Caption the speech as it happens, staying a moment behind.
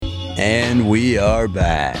And we are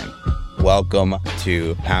back. Welcome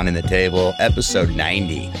to Pounding the Table, episode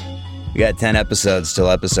 90. We got 10 episodes till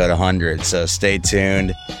episode 100, so stay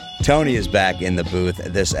tuned. Tony is back in the booth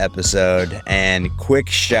this episode, and quick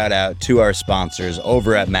shout out to our sponsors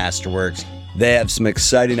over at Masterworks. They have some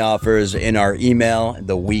exciting offers in our email,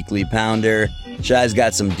 the Weekly Pounder. Shai's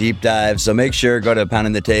got some deep dives, so make sure to go to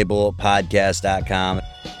poundingthetablepodcast.com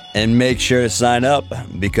and make sure to sign up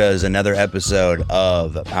because another episode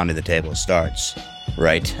of Pounding the Table starts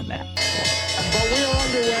right now. But we are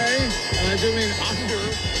underway, and I do mean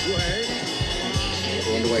underway.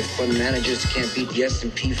 I wonder why fund managers can't beat the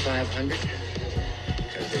S&P 500?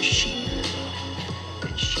 Because they're sheep.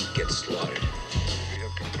 And sheep get slaughtered. We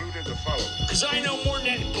have concluded the following. Because I know more than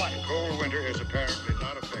anybody. Cold winter has apparently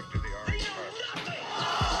not affected the orange harvest.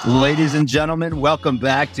 Ladies and gentlemen, welcome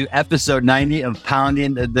back to episode 90 of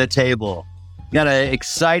Pounding the Table. We got an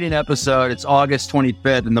exciting episode. It's August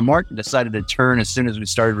 25th, and the market decided to turn as soon as we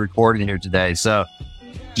started recording here today. So,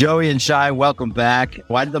 Joey and Shai, welcome back.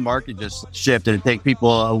 Why did the market just shift? Did it take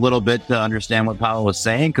people a little bit to understand what Powell was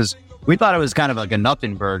saying? Because we thought it was kind of like a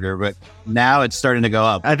nothing burger, but now it's starting to go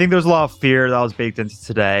up. I think there's a lot of fear that was baked into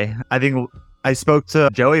today. I think I spoke to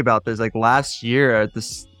Joey about this. Like last year at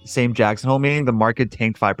this same Jackson Hole meeting, the market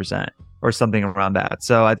tanked 5% or something around that.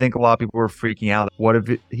 So I think a lot of people were freaking out. What if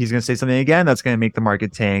he's going to say something again that's going to make the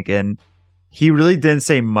market tank? And he really didn't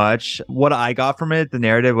say much. What I got from it, the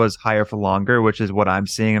narrative was higher for longer, which is what I'm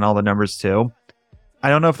seeing in all the numbers too. I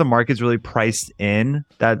don't know if the market's really priced in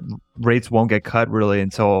that rates won't get cut really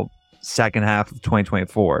until second half of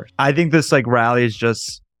 2024. I think this rally is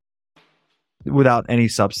just without any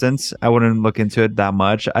substance. I wouldn't look into it that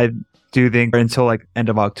much. I do think until end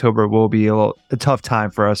of October will be a tough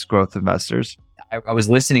time for us growth investors. I was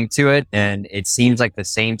listening to it and it seems like the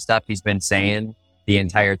same stuff he's been saying the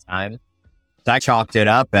entire time. So I chalked it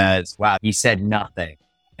up as, wow, he said nothing.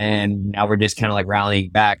 And now we're just kind of rallying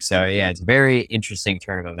back. So yeah, it's a very interesting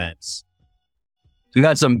turn of events. We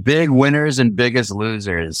got some big winners and biggest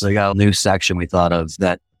losers. We got a new section we thought of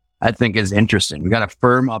that I think is interesting. We got a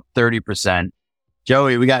firm up 30%.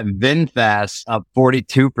 Joey, we got VinFast up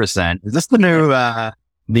 42%. Is this the new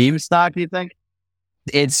meme stock, do you think?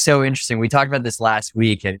 It's so interesting. We talked about this last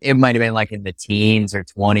week and it might have been in the teens or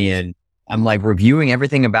 20. And I'm reviewing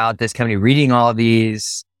everything about this company, reading all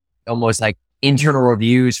these almost internal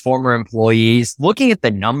reviews, former employees, looking at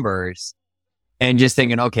the numbers and just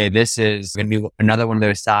thinking, okay, this is going to be another one of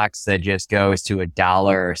those stocks that just goes to $1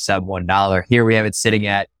 or sub $1. Here we have it sitting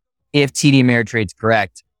at, if TD Ameritrade's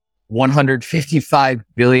correct, $155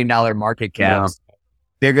 billion market caps,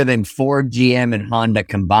 bigger than Ford, GM, and Honda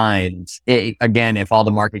combined. Again, if all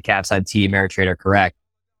the market caps on TD Ameritrade are correct.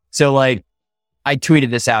 So I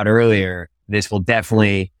tweeted this out earlier. This will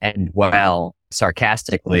definitely end well,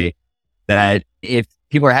 sarcastically, that if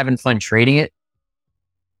people are having fun trading it,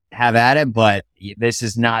 have at it. But this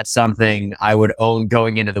is not something I would own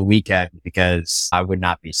going into the weekend because I would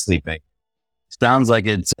not be sleeping. Sounds like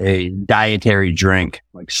it's a dietary drink,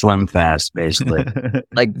 like Slim Fast, basically.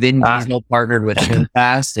 Vin Diesel partnered with Slim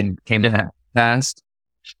Fast and came to Fast.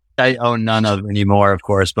 I own none of them anymore, of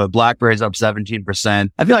course, but BlackBerry's up 17%.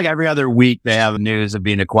 I feel like every other week they have news of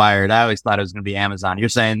being acquired. I always thought it was going to be Amazon. You're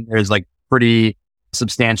saying there's pretty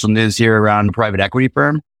substantial news here around a private equity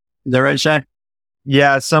firm. Is that right, Shai?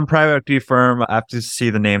 Yeah, some private equity firm. I have to see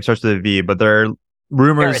the name, starts with a V, but there are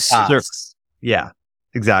rumors. Yeah.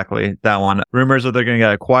 Exactly. That one. Rumors that they're going to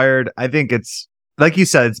get acquired. I think it's, like you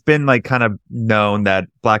said, it's been kind of known that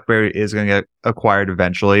BlackBerry is going to get acquired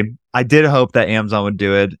eventually. I did hope that Amazon would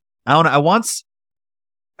do it. I would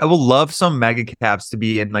love some mega caps to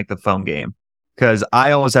be in the phone game because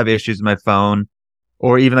I always have issues with my phone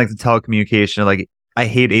or even the telecommunication. I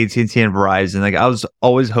hate AT&T and Verizon. I was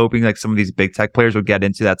always hoping some of these big tech players would get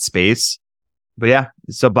into that space. But yeah,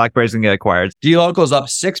 so BlackBerry's going to get acquired. dLocal's up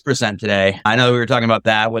 6% today. I know we were talking about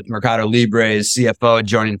that with Mercado Libre's CFO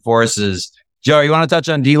joining forces. Joe, you want to touch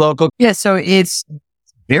on dLocal? Yeah, so it's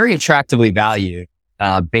very attractively valued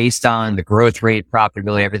based on the growth rate,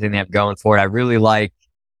 profitability, everything they have going for it. I really like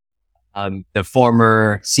the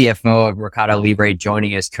former CFO of Mercado Libre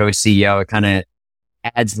joining as co-CEO. It kind of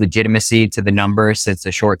adds legitimacy to the numbers since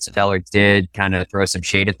the short seller did kind of throw some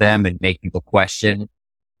shade at them and make people question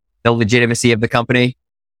the legitimacy of the company.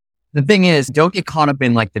 The thing is, don't get caught up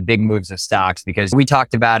in the big moves of stocks because we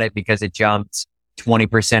talked about it because it jumped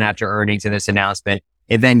 20% after earnings in this announcement.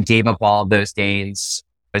 It then gave up all of those gains.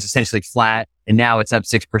 It was essentially flat and now it's up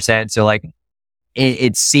 6%. So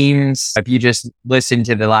it seems if you just listen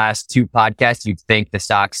to the last two podcasts, you'd think the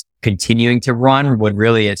stock's continuing to run when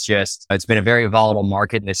really it's been a very volatile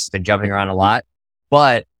market and this has been jumping around a lot.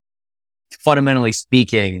 But fundamentally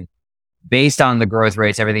speaking, based on the growth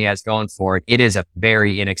rates, everything it has going for it, it is a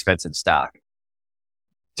very inexpensive stock.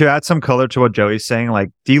 To add some color to what Joey's saying, like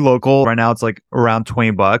D-Local right now, it's like around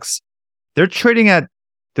 $20. They're trading at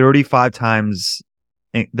 35 times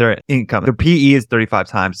their income. Their PE is 35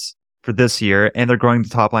 times for this year, and they're growing the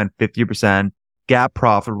top line 50%, gap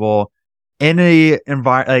profitable in a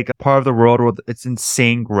like a part of the world where it's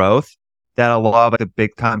insane growth that a lot of like, the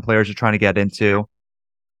big time players are trying to get into.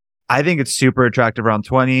 I think it's super attractive around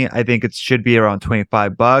 20. I think it should be around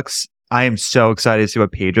 $25. I am so excited to see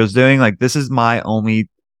what Pedro's doing. Like, this is my only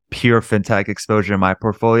pure fintech exposure in my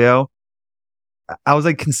portfolio. I was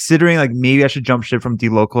like considering like maybe I should jump ship from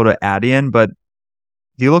D-Local to Adyen, but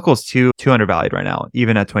D-Local is too undervalued right now,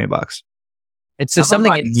 even at $20. It's just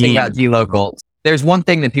something interesting about D-Local. There's one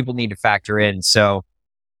thing that people need to factor in. So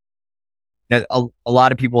a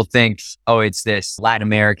lot of people think, oh, it's this Latin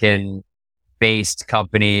American based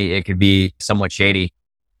company. It could be somewhat shady,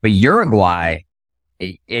 but Uruguay,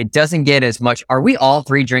 it doesn't get as much. Are we all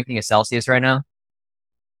three drinking a Celsius right now?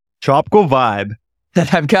 Tropical vibe.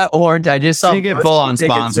 That I've got orange. I just saw. You get full on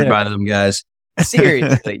sponsored by them guys.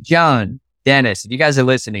 Seriously, John, Dennis, if you guys are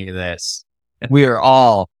listening to this, we are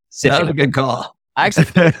all sipping. That was a good call. I actually,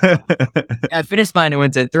 I finished mine and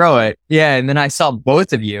went to throw it. Yeah, and then I saw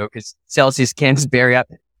both of you because Celsius cans bury up.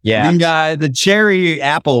 Yeah, the cherry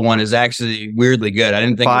apple one is actually weirdly good. I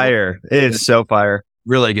didn't think fire. It is so fire.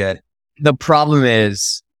 Really good. The problem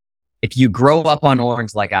is, if you grow up on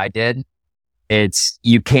orange like I did,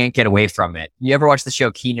 you can't get away from it. You ever watch the show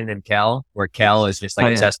Keenan and Kel, where Kel is just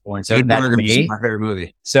like obsessed with orange soda? That's me. My favorite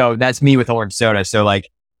movie. So that's me with orange soda. So like,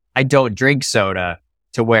 I don't drink soda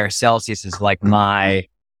to where Celsius is like my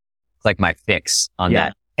fix on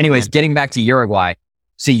that. Anyways, getting back to Uruguay.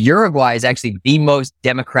 So Uruguay is actually the most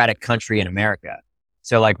democratic country in America.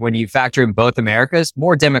 So like when you factor in both Americas,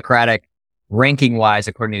 more democratic ranking wise,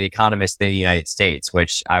 according to The Economist, than the United States,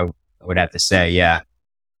 which I would have to say, yeah. I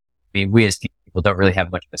mean, we as people don't really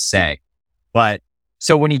have much of a say. But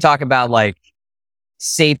so when you talk about like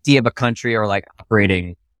safety of a country or like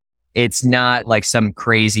operating, it's not like some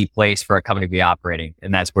crazy place for a company to be operating.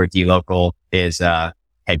 And that's where D-Local is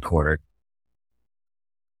headquartered.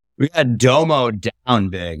 We got Domo down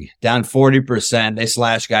big, down 40%. They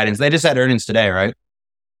slashed guidance. They just had earnings today, right?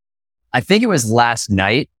 I think it was last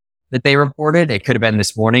night that they reported. It could have been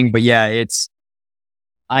this morning, but yeah,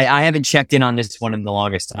 I haven't checked in on this one in the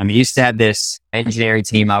longest time. I used to have this engineering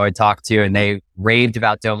team I would talk to, and they raved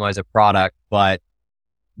about Domo as a product. But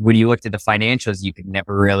when you looked at the financials, you could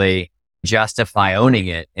never really justify owning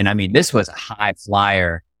it. And I mean, this was a high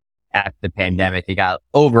flyer after the pandemic. It got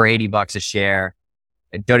over $80 a share.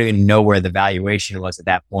 I don't even know where the valuation was at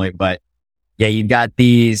that point. But yeah, you've got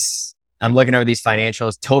these, I'm looking over these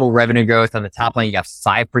financials, total revenue growth on the top line. You got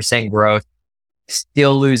 5% growth,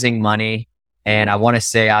 still losing money. And I want to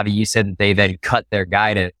say, Avi, you said that they then cut their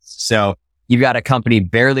guidance. So you've got a company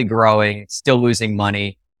barely growing, still losing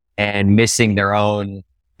money and missing their own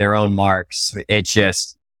marks. It's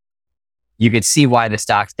just, you could see why the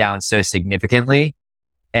stock's down so significantly.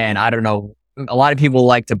 And I don't know, a lot of people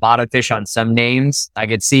like to bottom fish on some names. I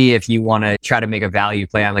could see if you want to try to make a value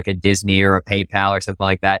play on like a Disney or a PayPal or something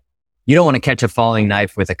like that. You don't want to catch a falling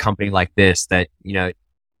knife with a company like this that,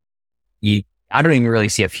 I don't even really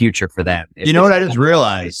see a future for them. You know what I just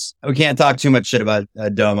realized? We can't talk too much shit about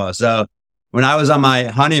Domo. So when I was on my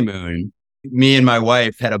honeymoon, me and my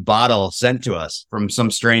wife had a bottle sent to us from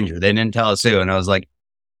some stranger. They didn't tell us who. And I was like,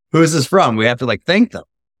 who is this from? We have to like thank them.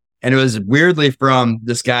 And it was weirdly from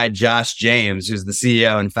this guy, Josh James, who's the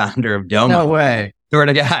CEO and founder of Domo. No way. Swear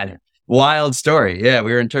to God. Wild story. Yeah,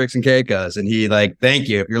 we were in Turks and Caicos and he like, thank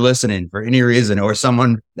you if you're listening for any reason or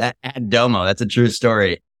someone that had Domo. That's a true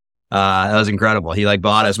story. That was incredible. He like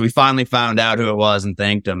bought us. We finally found out who it was and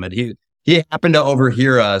thanked him. And he happened to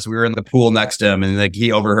overhear us. We were in the pool next to him and like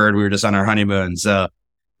he overheard we were just on our honeymoon. So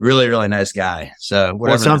really, really nice guy. So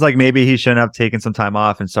well, it sounds like maybe he shouldn't have taken some time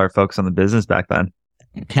off and start focus on the business back then.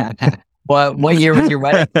 What year was your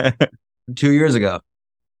wedding? 2 years ago.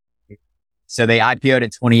 So they IPO'd in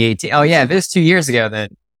 2018. Oh yeah, if it was 2 years ago, then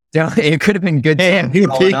it could have been good. Damn,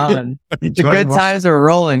 rolling on. The good times were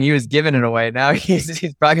rolling. He was giving it away. Now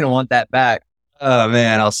he's probably gonna want that back. Oh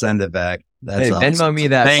man, I'll send it back. That's awesome. Venmo me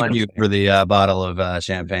that. Thank you for the bottle of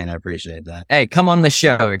champagne. I appreciate that. Hey, come on the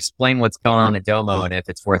show. Explain what's going on at Domo and if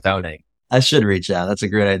it's worth owning. I should reach out. That's a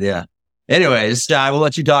great idea. Anyways, I will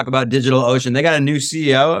let you talk about DigitalOcean. They got a new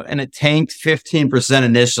CEO and it tanked 15%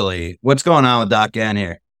 initially. What's going on with Doc N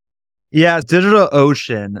here? Yeah,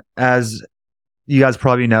 DigitalOcean, as you guys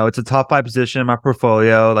probably know, it's a top 5 position in my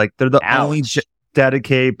portfolio. Like they're the only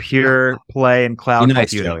dedicated pure play in cloud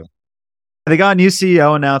computing. They got a new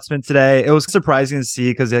CEO announcement today. It was surprising to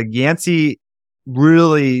see because Yancey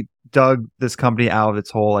really dug this company out of its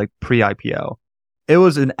hole like pre-IPO. It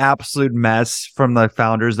was an absolute mess from the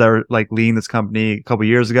founders that were like leading this company a couple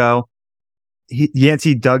years ago.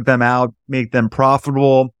 Yancey dug them out, made them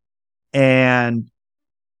profitable. And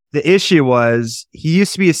the issue was he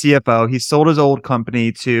used to be a CFO. He sold his old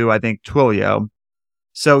company to, I think, Twilio.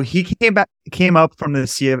 So he came up from the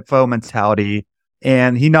CFO mentality,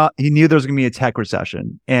 and he knew there was going to be a tech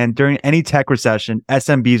recession. And during any tech recession,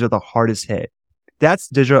 SMBs are the hardest hit. That's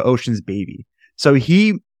DigitalOcean's baby. So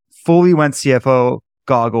he fully went CFO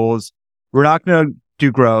goggles. We're not going to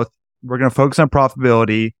do growth. We're going to focus on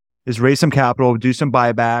profitability, is raise some capital, do some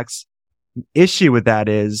buybacks. Issue with that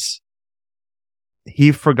is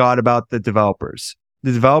he forgot about the developers.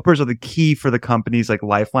 The developers are the key for the company's like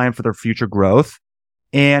lifeline for their future growth.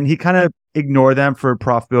 And he kind of ignored them for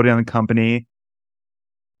profitability on the company.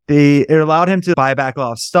 It allowed him to buy back a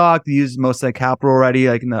lot of stock. They used most of that capital already,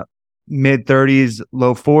 like in the mid 30s,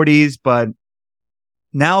 low 40s. But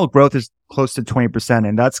now growth is close to 20%.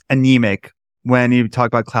 And that's anemic when you talk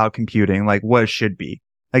about cloud computing, like what it should be.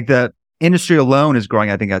 Like the industry alone is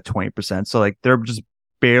growing, I think, at 20%. So like they're just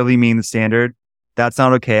barely meeting the standard. That's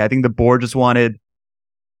not okay. I think the board just wanted,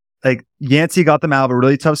 like Yancey got them out of a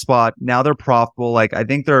really tough spot. Now they're profitable. Like I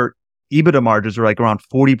think their EBITDA margins were like around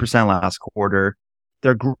 40% last quarter.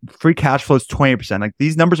 Their free cash flow is 20%. Like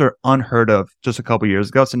these numbers are unheard of just a couple years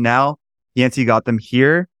ago. So now Yancey got them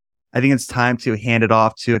here. I think it's time to hand it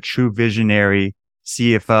off to a true visionary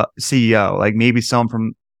CEO, like maybe someone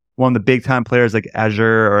from one of the big time players like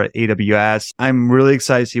Azure or AWS. I'm really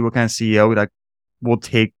excited to see what kind of CEO that will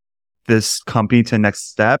take this company to the next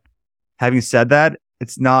step. Having said that,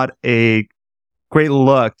 it's not a great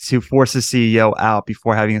look to force a CEO out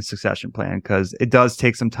before having a succession plan, because it does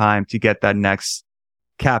take some time to get that next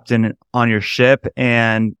captain on your ship,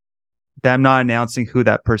 and them not announcing who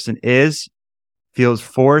that person is feels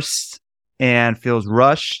forced and feels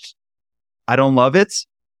rushed. I don't love it.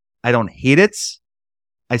 I don't hate it.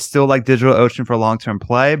 I still like DigitalOcean for long-term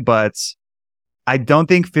play, but I don't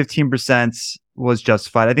think 15% was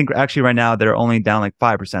justified. I think actually right now they're only down like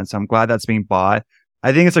 5%. So I'm glad that's being bought.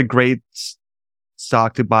 I think it's a great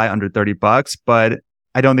stock to buy under $30, but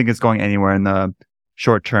I don't think it's going anywhere in the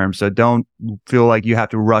short term. So don't feel like you have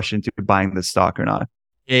to rush into buying this stock or not.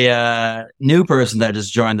 A new person that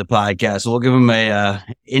just joined the podcast. We'll give him a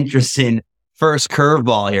interesting first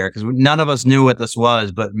curveball here, because none of us knew what this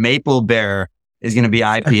was, but Maple Bear is going to be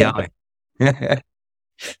IPOing.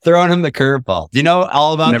 Throwing him the curveball. Do you know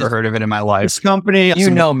all about Never heard of it in my life. this company? You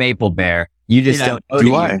know Maple Bear. You just don't know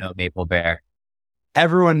do that I? you know Maple Bear.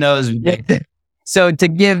 Everyone knows. So to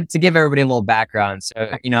give everybody a little background,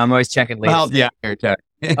 so I'm always checking latest.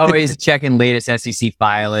 Always checking latest SEC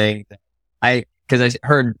filing. Because I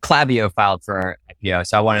heard Klaviyo filed for IPO,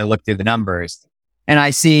 so I wanted to look through the numbers. And I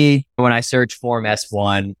see when I search Form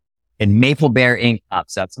S1 and Maple Bear Inc.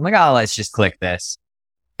 pops up. So I'm like, oh, let's just click this.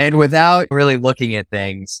 And without really looking at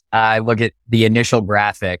things, I look at the initial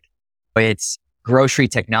graphic. It's grocery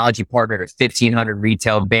technology partner to 1,500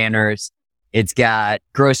 retail banners. It's got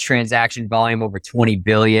gross transaction volume over 20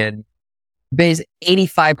 billion.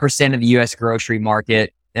 85% of the U.S. grocery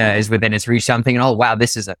market is within its reach. So I'm thinking, oh, wow,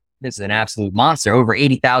 this is an absolute monster. Over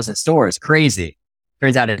 80,000 stores. Crazy.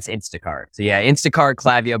 Turns out it's Instacart. So yeah, Instacart,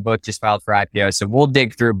 Klaviyo both just filed for IPO. So we'll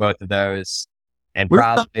dig through both of those and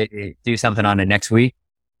probably do something on it next week.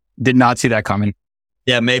 Did not see that coming.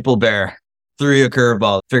 Yeah, Maple Bear threw you a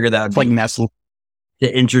curveball. Figured that would It's like Nestle.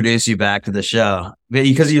 to introduce you back to the show,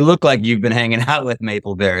 because you look like you've been hanging out with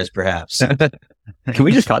Maple Bears, perhaps. Can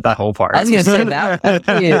we just cut that whole part? I was going to say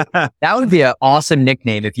that would be an awesome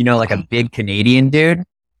nickname if like a big Canadian dude,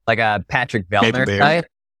 like a Patrick Vellner type.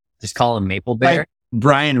 Just call him Maple Bear. Like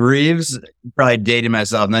Brian Reeves, probably dating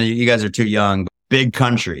myself. None of you guys are too young. Big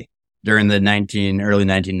country during the early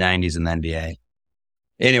 1990s in the NBA.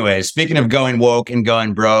 Anyway, speaking of going woke and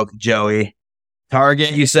going broke, Joey,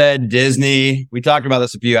 Target, you said, Disney. We talked about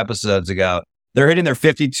this a few episodes ago. They're hitting their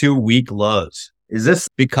 52-week lows. Is this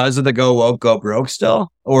because of the go woke, go broke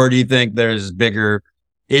still? Or do you think there's bigger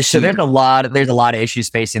issues? So there's a lot of issues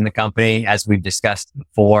facing the company, as we've discussed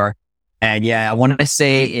before. And yeah, I want to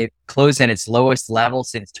say it closed at its lowest level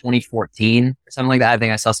since 2014 or something like that. I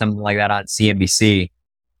think I saw something like that on CNBC.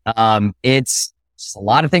 It's just a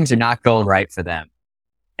lot of things are not going right for them.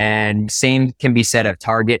 And same can be said of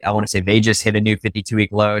Target. I want to say they just hit a new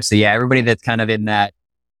 52-week low. So yeah, everybody that's kind of in that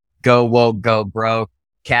go woke, go broke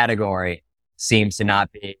category seems to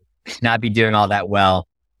not be doing all that well.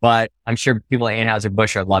 But I'm sure people at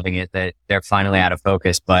Anheuser-Busch are loving it that they're finally out of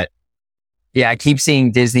focus. But Yeah, I keep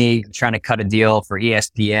seeing Disney trying to cut a deal for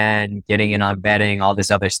ESPN, getting in on betting, all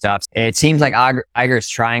this other stuff. It seems like Iger's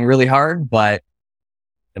trying really hard, but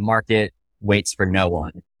the market waits for no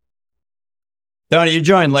one. Tony, you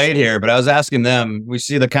joined late here, but I was asking them, we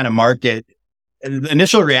see the kind of market. The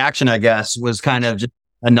initial reaction, I guess, was kind of just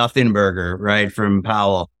a nothing burger, right, from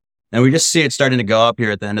Powell. And we just see it starting to go up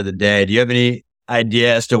here at the end of the day. Do you have any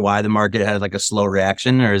idea as to why the market had like a slow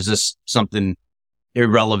reaction, or is this something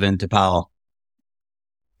irrelevant to Powell?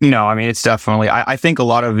 No, I mean, it's definitely, I think a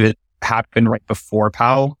lot of it happened right before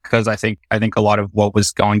Powell, because I think a lot of what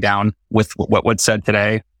was going down with what was said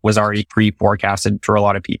today was already pre-forecasted for a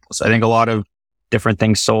lot of people. So I think a lot of different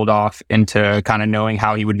things sold off into kind of knowing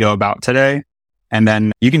how he would go about today. And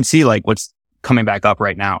then you can see like what's coming back up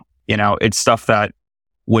right now. You know, it's stuff that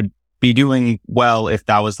would be doing well if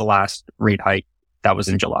that was the last rate hike that was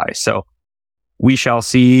in July. So we shall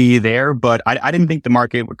see there, but I didn't think the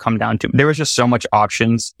market would come down to, there was just so much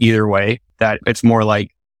options either way that it's more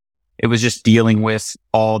like it was just dealing with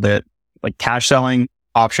all the like cash selling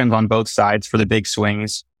options on both sides for the big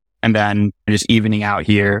swings, and then just evening out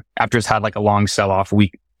here after it's had like a long sell off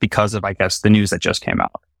week because of, I guess, the news that just came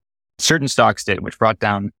out. Certain stocks did, which brought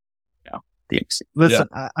down, you know, the. Listen,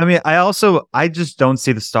 I mean, I just don't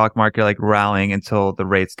see the stock market like rallying until the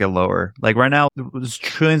rates get lower. Like right now, there's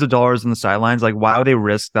trillions of dollars on the sidelines. Like, why would they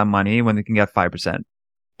risk that money when they can get 5%,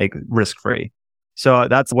 like risk free? So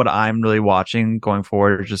that's what I'm really watching going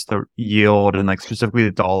forward, is just the yield and like specifically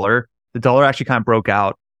the dollar. The dollar actually kind of broke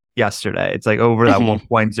out yesterday. It's like over that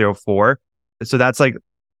 1.04. So that's like,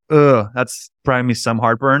 that's providing me some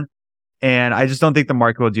heartburn. And I just don't think the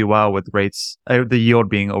market will do well with rates, the yield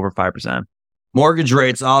being over 5%. Mortgage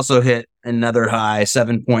rates also hit another high,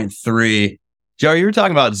 7.3. Joe, you were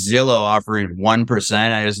talking about Zillow offering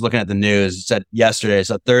 1%. I was looking at the news. It said yesterday,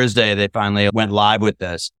 so Thursday, they finally went live with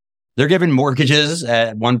this. They're giving mortgages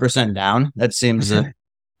at 1% down. That seems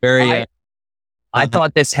very... I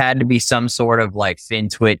thought this had to be some sort of like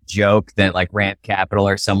FinTwit joke that like Ramp Capital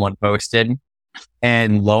or someone posted.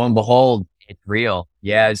 And lo and behold, it's real.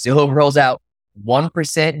 Yeah, Zillow rolls out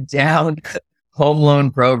 1% down home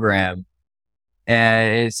loan program.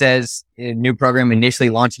 And it says a new program initially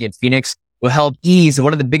launching in Phoenix will help ease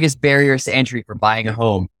one of the biggest barriers to entry for buying a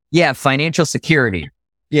home. Yeah, financial security.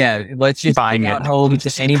 Yeah, let's just buying out homes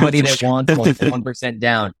to anybody that wants 1%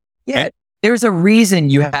 down. Yeah, there's a reason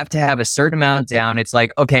you have to have a certain amount down. It's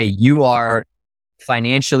like, okay, you are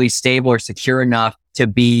financially stable or secure enough to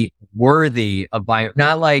be worthy of buying.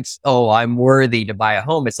 Not like, oh, I'm worthy to buy a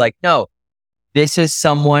home. It's like, no, this is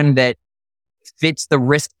someone that fits the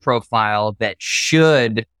risk profile that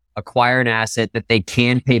should acquire an asset that they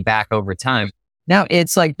can pay back over time. Now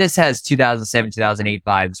it's like, this has 2007, 2008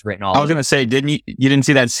 vibes written all over. I was going to say, you didn't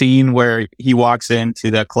see that scene where he walks into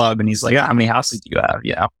the club and he's like, how many houses do you have?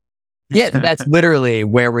 Yeah. Yeah, that's literally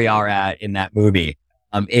where we are at in that movie.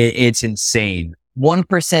 It's insane.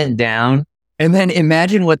 1% down. And then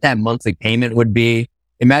imagine what that monthly payment would be.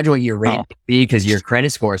 Imagine what your rate would be, because your credit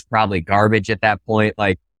score is probably garbage at that point.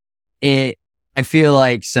 Like I feel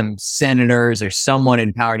like some senators or someone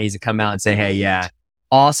in power needs to come out and say, hey, yeah,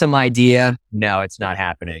 awesome idea. No, it's not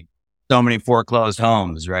happening. So many foreclosed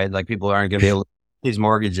homes, right? Like people aren't going to be able to these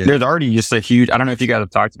mortgages. There's already just a huge, I don't know if you guys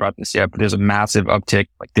have talked about this yet, but there's a massive uptick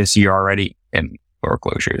like this year already in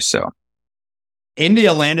foreclosures. So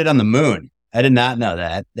India landed on the moon. I did not know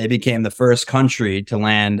that. They became the first country to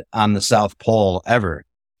land on the South Pole ever.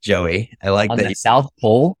 Joey, I like on that. The South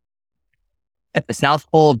Pole? At the South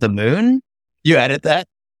Pole of the moon? You edit that?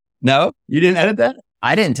 No, you didn't edit that?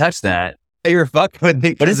 I didn't touch that. You're fucking with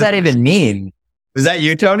me. What does that even mean? Was that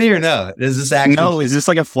you, Tony, or no? Is this actually? No, is this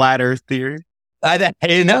like a flat Earth theory? I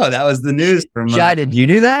didn't know. That was the news from. Jai, did you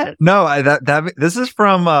do that? No, this is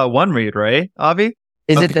from One Read, right, Avi?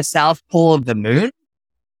 Is it the South Pole of the moon?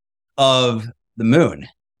 Of the moon.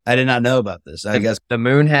 I did not know about this. I guess the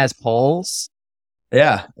moon has poles.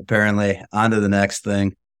 Yeah, apparently. On to the next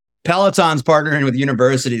thing. Peloton's partnering with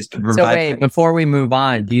universities to provide. So wait, before we move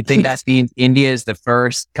on, do you think that means India is the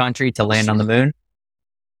first country to land on the moon?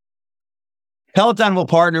 Peloton will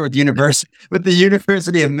partner with the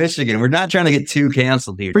University of Michigan. We're not trying to get too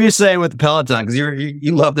canceled here. What are you saying with the Peloton? Because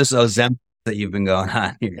you love this Ozempic that you've been going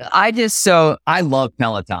on here. I love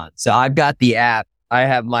Peloton. So I've got the app. I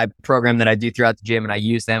have my program that I do throughout the gym, and I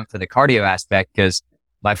use them for the cardio aspect because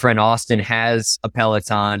my friend Austin has a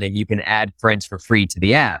Peloton and you can add friends for free to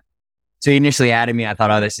the app. So he initially added me. I thought,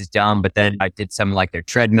 oh, this is dumb. But then I did some like their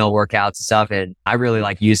treadmill workouts and stuff. And I really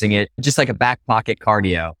like using it just like a back pocket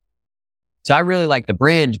cardio. So I really like the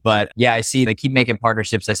bridge, but yeah, I see they keep making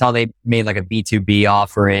partnerships. I saw they made like a B2B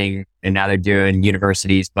offering and now they're doing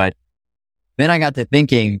universities, but Then I got to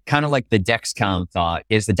thinking, kind of like the Dexcom thought,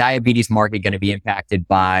 is the diabetes market going to be impacted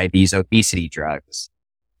by these obesity drugs?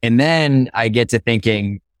 And then I get to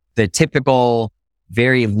thinking, the typical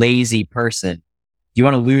very lazy person, do you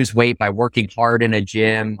want to lose weight by working hard in a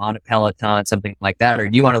gym, on a Peloton, something like that? Or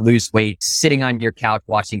do you want to lose weight sitting on your couch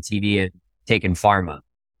watching TV and taking pharma?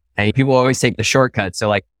 And people always take the shortcut. So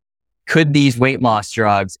like, could these weight loss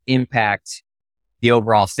drugs impact the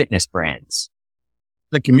overall fitness brands?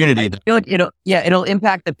 The community. I feel like it'll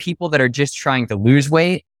impact the people that are just trying to lose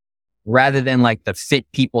weight rather than like the fit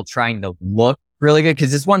people trying to look really good.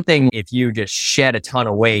 Cause it's one thing if you just shed a ton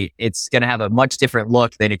of weight, it's going to have a much different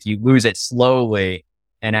look than if you lose it slowly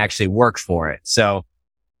and actually work for it. So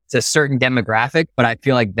it's a certain demographic, but I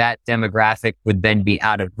feel like that demographic would then be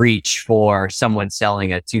out of reach for someone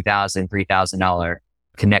selling a $2,000, $3,000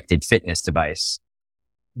 connected fitness device.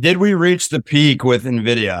 Did we reach the peak with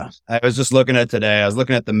NVIDIA? I was just looking at today. I was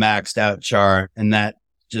looking at the maxed out chart, and that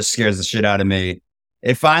just scares the shit out of me.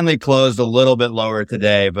 It finally closed a little bit lower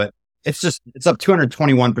today, but it's up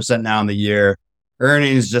 221% now in the year.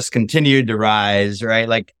 Earnings just continued to rise, right?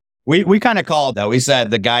 Like we kind of called that. We said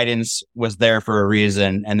the guidance was there for a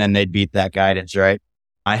reason, and then they'd beat that guidance, right?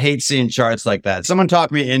 I hate seeing charts like that. Someone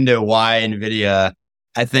talked me into why NVIDIA,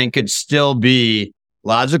 I think, could still be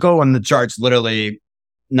logical when the chart's literally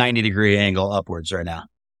 90-degree angle upwards right now.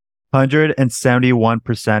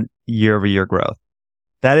 171% year over year growth.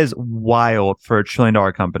 That is wild for a $1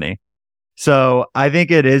 trillion company. So I think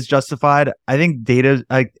it is justified. I think data,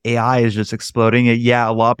 like AI is just exploding. Yeah,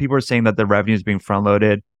 a lot of people are saying that the revenue is being front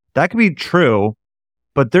loaded. That could be true,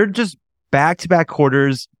 but they're just back-to-back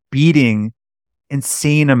quarters beating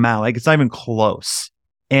insane amount. Like it's not even close.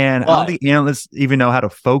 And I don't think analysts even know how to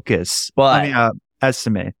focus.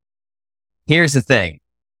 Estimate. Here's the thing.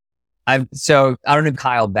 I don't know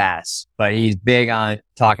Kyle Bass, but he's big on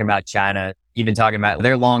talking about China, even talking about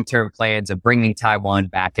their long-term plans of bringing Taiwan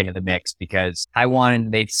back into the mix because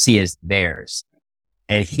Taiwan they see as theirs.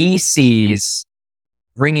 And he sees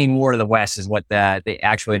bringing war to the West is what the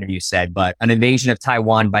actual interview said, but an invasion of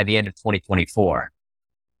Taiwan by the end of 2024.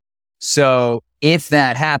 So if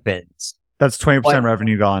that happens, that's 20%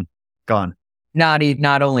 revenue gone.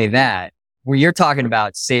 Not only that, where you're talking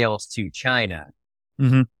about sales to China,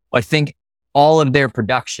 I think all of their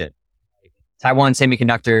production, Taiwan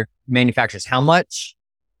Semiconductor manufactures how much?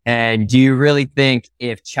 And do you really think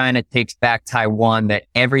if China takes back Taiwan, that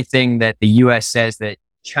everything that the U.S. says that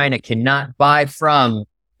China cannot buy from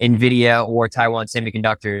NVIDIA or Taiwan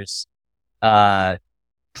Semiconductor's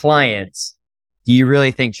clients, do you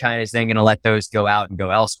really think China is then going to let those go out and go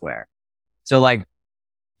elsewhere? So like,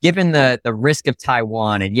 given the risk of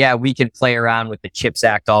Taiwan, and yeah, we can play around with the CHIPS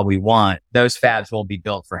Act all we want, those fabs won't be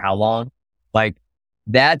built for how long? Like,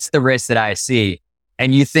 that's the risk that I see.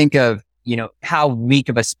 And you think of, how weak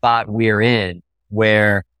of a spot we're in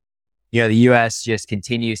where, the U.S. just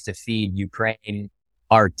continues to feed Ukraine.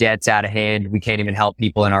 Our debt's out of hand. We can't even help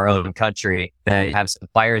people in our own country that have some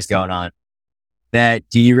fires going on. That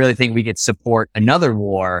do you really think we could support another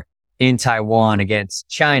war in Taiwan against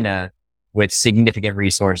China with significant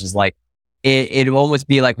resources? Like it'll almost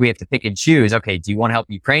be like we have to pick and choose. Okay, do you want to help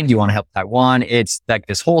Ukraine? Do you want to help Taiwan? It's like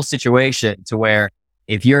this whole situation to where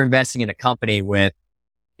if you're investing in a company with,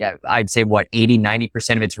 I'd say 80,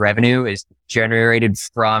 90% of its revenue is generated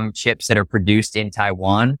from chips that are produced in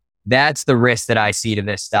Taiwan. That's the risk that I see to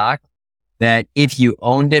this stock. That if you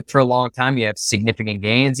owned it for a long time, you have significant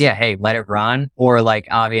gains. Yeah, hey, let it run. Or like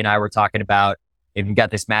Avi and I were talking about, if you've got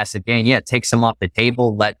this massive gain, take some off the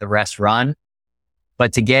table, let the rest run.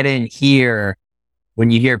 But to get in here, when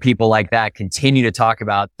you hear people like that continue to talk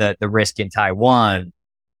about the risk in Taiwan,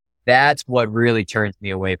 that's what really turns me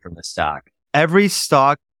away from the stock. Every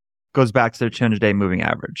stock goes back to their 200-day moving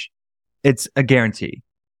average. It's a guarantee.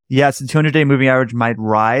 Yes, the 200-day moving average might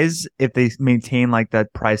rise if they maintain like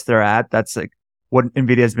that price they're at. That's like what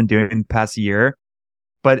NVIDIA has been doing in the past year.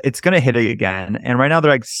 But it's going to hit it again. And right now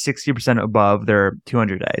they're like 60% above their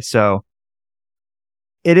 200-day. So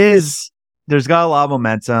there's got a lot of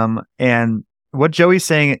momentum. And what Joey's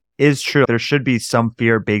saying is true. There should be some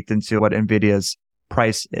fear baked into what NVIDIA's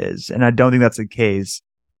price is. And I don't think that's the case.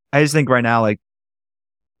 I just think right now, like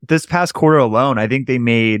this past quarter alone, I think they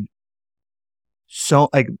made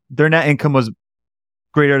their net income was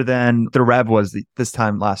greater than the rev was this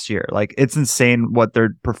time last year. Like it's insane what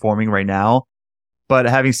they're performing right now. But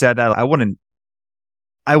having said that, I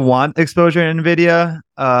want exposure in NVIDIA.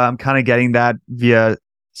 I'm kind of getting that via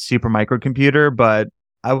super microcomputer, but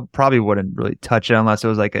I probably wouldn't really touch it unless it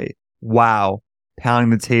was like a pounding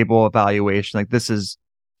the table evaluation. Like this is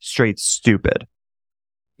straight stupid.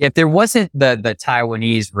 If there wasn't the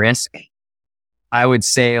Taiwanese risk, I would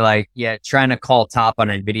say like, yeah, trying to call top on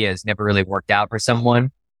NVIDIA has never really worked out for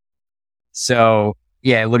someone. So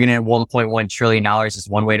yeah, looking at $1.1 trillion is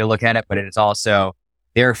one way to look at it, but it's also,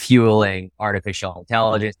 they're fueling artificial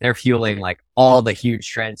intelligence. They're fueling like all the huge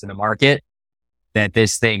trends in the market that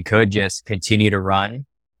this thing could just continue to run.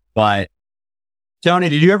 But Tony,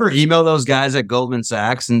 did you ever email those guys at Goldman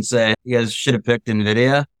Sachs and say, you guys should have picked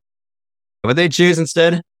NVIDIA? What they choose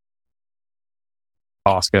instead?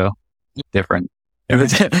 Costco. Different. It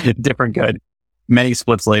was different good. Many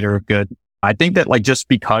splits later of good. I think that like just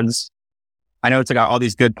because I know it's got all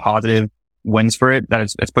these good positive wins for it, that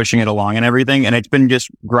it's pushing it along and everything. And it's been just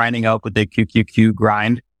grinding up with the QQQ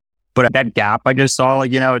grind. But that gap I just saw,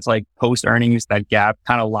 like, it's like post earnings, that gap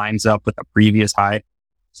kind of lines up with the previous high.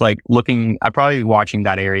 It's like I'm probably watching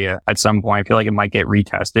that area at some point. I feel like it might get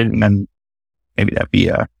retested, and then maybe that'd be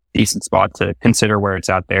a decent spot to consider where it's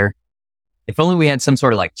out there. if only we had some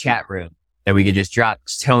sort of like chat room that we could just drop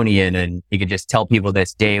Tony in and he could just tell people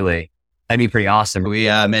this daily. That'd be pretty awesome. We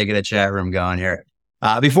making a chat room going here.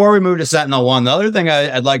 Before we move to Sentinel-1, the other thing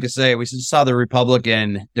I'd like to say, we just saw the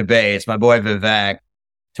Republican debates. My boy Vivek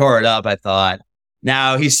tore it up, I thought.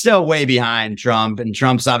 Now, he's still way behind Trump, and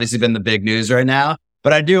Trump's obviously been the big news right now.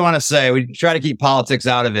 But I do want to say, we try to keep politics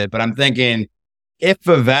out of it, but I'm thinking if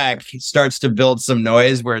Vivek starts to build some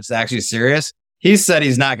noise where it's actually serious, he said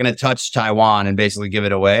he's not going to touch Taiwan and basically give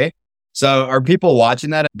it away. So are people watching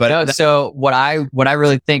that? But no, so what I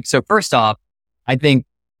really think, so first off, I think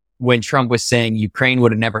when Trump was saying Ukraine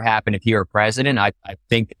would have never happened if he were president, I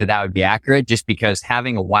think that would be accurate, just because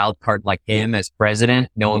having a wild card like him as president,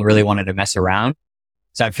 no one really wanted to mess around.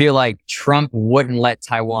 So I feel like Trump wouldn't let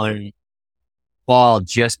Taiwan fall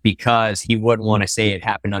just because he wouldn't want to say it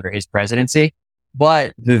happened under his presidency.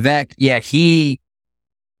 But Vivek, yeah, he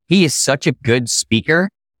is such a good speaker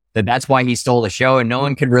that's why he stole the show, and no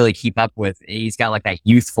one could really keep up with. He's got like that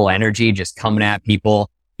youthful energy just coming at people.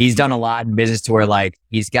 He's done a lot in business to where like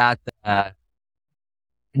he's got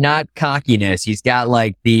not cockiness. He's got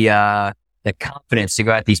like the confidence to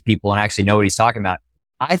go at these people and actually know what he's talking about.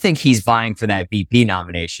 I think he's vying for that VP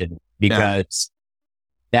nomination because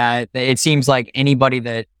that it seems like anybody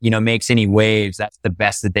that, makes any waves, that's the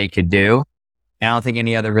best that they could do. And I don't think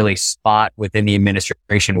any other really spot within the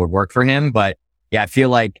administration would work for him. But yeah, I feel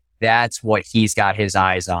like that's what he's got his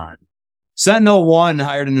eyes on. Sentinel-1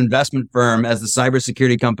 hired an investment firm as the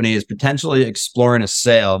cybersecurity company is potentially exploring a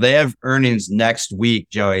sale. They have earnings next week,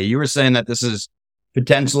 Joey. You were saying that this is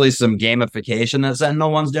potentially some gamification that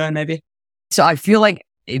Sentinel-1's doing, maybe? So I feel like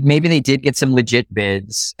maybe they did get some legit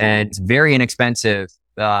bids, and it's very inexpensive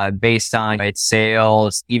based on its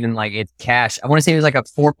sales, even like its cash. I want to say it was like a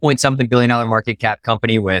 $4.something billion market cap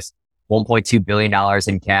company with $1.2 billion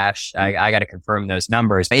in cash. I got to confirm those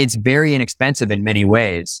numbers. It's very inexpensive in many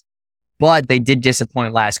ways, but they did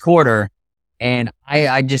disappoint last quarter. And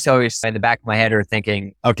I just always, in the back of my head, are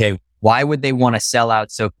thinking, okay, why would they want to sell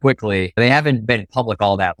out so quickly? They haven't been public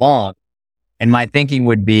all that long. And my thinking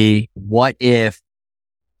would be, what if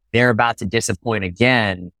they're about to disappoint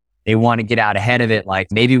again? They want to get out ahead of it.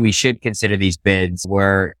 Like, maybe we should consider these bids.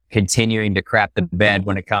 We're continuing to crap the bed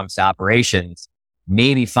when it comes to operations.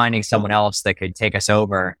 Maybe finding someone else that could take us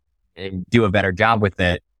over and do a better job with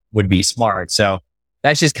it would be smart. So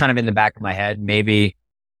that's just kind of in the back of my head. Maybe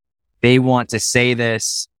they want to say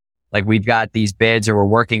this, like, we've got these bids or we're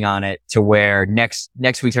working on it, to where next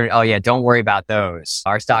week's, oh yeah, don't worry about those.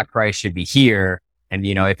 Our stock price should be here. And,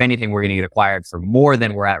 if anything, we're going to get acquired for more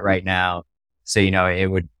than we're at right now. So, it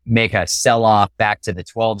would make a sell off back to the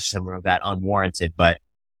 12, some of that unwarranted, but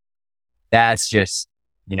that's just,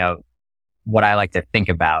 what I like to think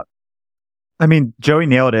about. I mean, Joey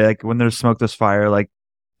nailed it. Like, when there's smoke, there's fire. Like,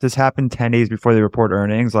 this happened 10 days before they report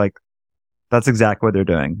earnings. Like, that's exactly what they're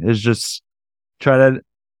doing, is just try to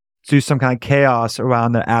do some kind of chaos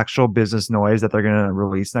around the actual business noise that they're going to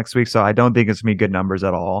release next week. So I don't think it's going to be good numbers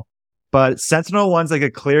at all. But Sentinel-1's like a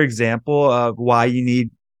clear example of why you need,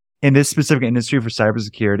 in this specific industry for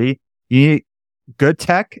cybersecurity, you need good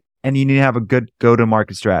tech and you need to have a good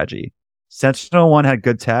go-to-market strategy. Sentinel-1 had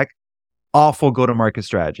good tech, awful go-to-market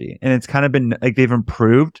strategy. And it's kind of been like they've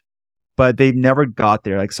improved, but they never got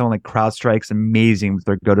there. Like someone like CrowdStrike's amazing with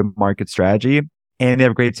their go-to-market strategy, and they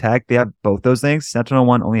have great tech. They have both those things.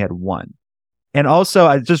 Sentinel-1 only had one. And also,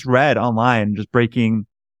 I just read online, just breaking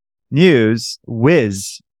news,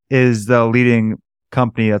 Wiz is the leading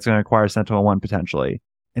company that's going to acquire Sentinel-1 potentially.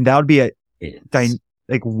 And that would be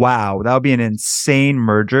wow, that would be an insane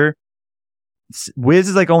merger. Wiz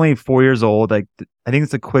is like only 4 years old. Like, I think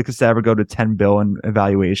it's the quickest to ever go to 10 billion in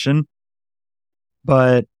evaluation.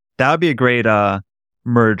 But that would be a great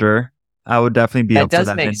merger. I would definitely be That up for does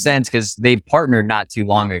that. make sense because they partnered not too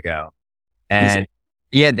long ago. And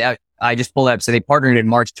I just pulled up. So they partnered in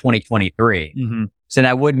March 2023. Mm-hmm. So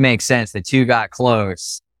that would make sense. The two got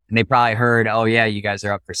close and they probably heard, oh yeah, you guys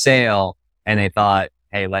are up for sale. And they thought,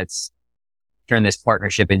 hey, let's turn this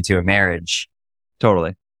partnership into a marriage.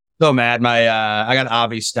 Totally. So mad. I got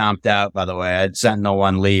Avi stomped out, by the way. I had Sentinel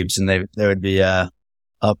One Leaps and they would be,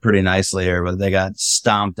 up pretty nicely here, but they got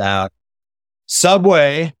stomped out.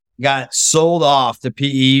 Subway got sold off to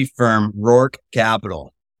PE firm Rourke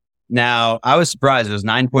Capital. Now, I was surprised. It was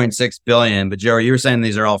 $9.6 billion, but Joey, you were saying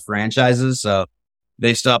these are all franchises, so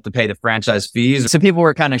they still have to pay the franchise fees. So people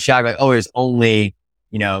were kind of shocked, like, oh, it's only,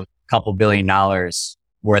 a couple $1 billion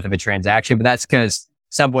worth of a transaction, but that's because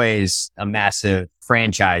Subway's a massive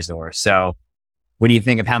franchisor. So when you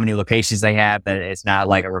think of how many locations they have, that it's not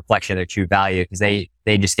like a reflection of their true value because they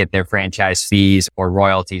just get their franchise fees or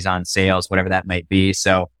royalties on sales, whatever that might be.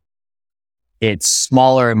 So it's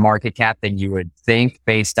smaller in market cap than you would think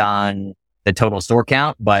based on the total store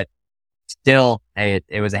count, but still,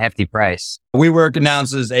 it was a hefty price. WeWork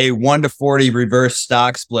announces a 1-to-40 reverse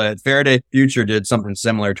stock split. Faraday Future did something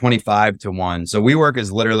similar, 25-to-1. So WeWork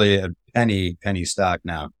is literally a penny stock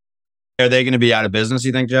now. Are they going to be out of business,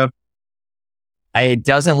 you think, Joe? It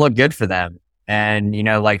doesn't look good for them. And,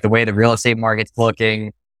 like the way the real estate market's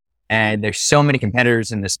looking, and there's so many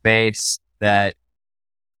competitors in the space that,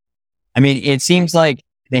 it seems like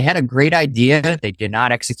they had a great idea. They did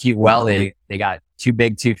not execute well. They got too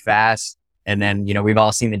big, too fast. And then, we've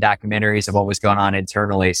all seen the documentaries of what was going on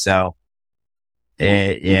internally. So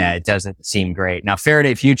it doesn't seem great. Now,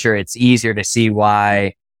 Faraday Future, it's easier to see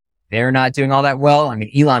why they're not doing all that well.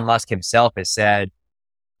 Elon Musk himself has said,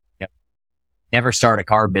 never start a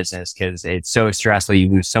car business because it's so stressful. You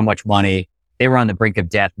lose so much money. They were on the brink of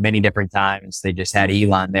death many different times. They just had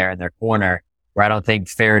Elon there in their corner, where I don't think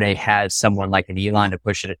Faraday has someone like an Elon to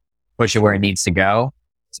push it where it needs to go,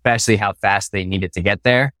 especially how fast they need it to get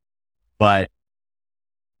there. But,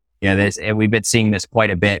 we've been seeing this quite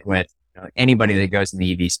a bit with anybody that goes in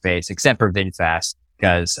the EV space, except for VinFast,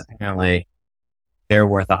 because apparently they're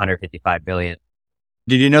worth $155 billion.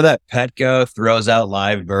 Did you know that Petco throws out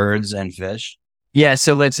live birds and fish? Yeah.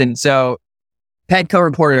 So listen, Petco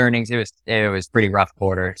reported earnings. It was pretty rough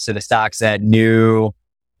quarter. So the stock said I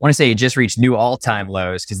want to say it just reached new all-time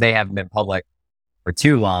lows because they haven't been public for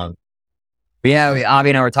too long. But yeah, Avi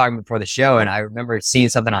and I were talking before the show, and I remember seeing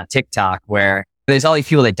something on TikTok where there's all these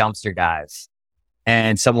people that dumpster dive.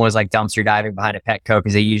 And someone was like dumpster diving behind a Petco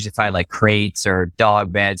because they usually find like crates or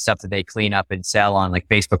dog beds, stuff that they clean up and sell on like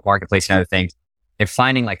Facebook Marketplace and other things. They're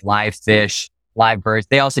finding like live fish, live birds.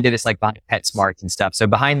 They also do this like behind PetSmarts and stuff. So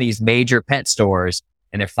behind these major pet stores,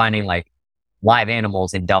 and they're finding like live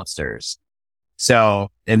animals in dumpsters. So,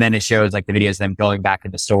 and then it shows like the videos of them going back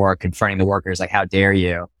in the store, confronting the workers, like, how dare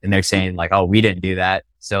you? And they're saying like, oh, we didn't do that.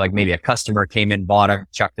 So like maybe a customer came in, bought them,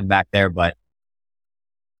 chucked them back there, but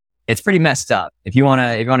it's pretty messed up. If you want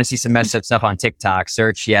to see some messed up stuff on TikTok,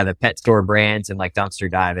 search, the pet store brands and like dumpster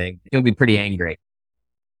diving. You'll be pretty angry.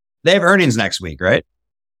 They have earnings next week, right?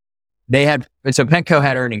 So Petco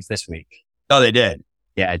had earnings this week. Oh, they did?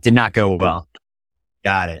 Yeah, it did not go well.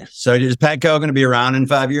 Got it. So is Petco going to be around in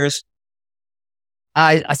 5 years?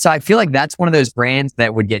 So I feel like that's one of those brands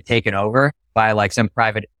that would get taken over by like some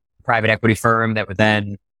private equity firm that would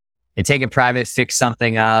then take it private, fix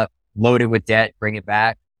something up, load it with debt, bring it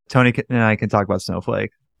back. Tony and I can talk about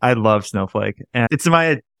Snowflake. I love Snowflake, and it's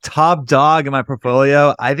my top dog in my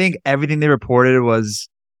portfolio. I think everything they reported was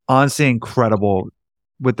honestly incredible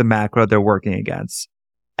with the macro they're working against.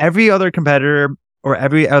 Every other competitor or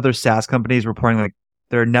every other SaaS company is reporting like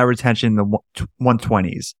their net retention in the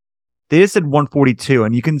 120s. They just said 142,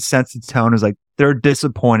 and you can sense the tone is like they're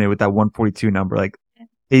disappointed with that 142 number. Like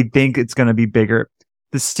they think it's going to be bigger.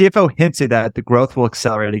 The CFO hinted that the growth will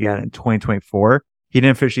accelerate again in 2024. He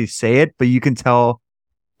didn't officially say it, but you can tell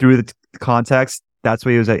through the context that's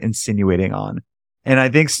what he was insinuating on. And I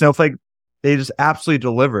think Snowflake, they just absolutely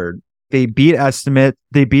delivered. They beat estimate.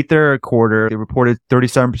 They beat their quarter. They reported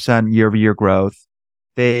 37% year-over-year growth.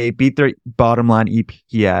 They beat their bottom line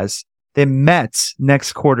EPS. They met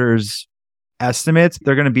next quarter's estimates.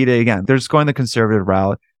 They're going to beat it again. They're just going the conservative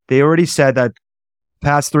route. They already said that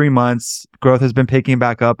past 3 months, growth has been picking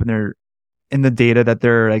back up in the data that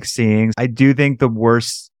they're like seeing. I do think the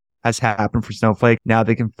worst has happened for Snowflake. Now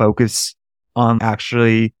they can focus on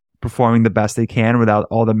actually performing the best they can without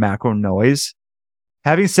all the macro noise.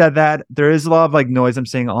 Having said that, there is a lot of like noise I'm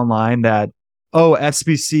seeing online that,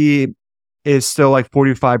 SBC is still like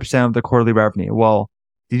 45% of the quarterly revenue. Well,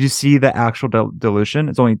 did you see the actual dilution?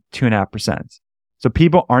 It's only 2.5%. So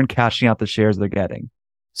people aren't cashing out the shares they're getting.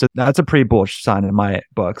 So that's a pretty bullish sign in my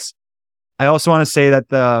books. I also want to say that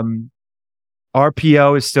the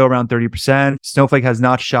RPO is still around 30%. Snowflake has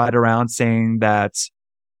not shied around saying that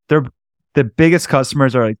the biggest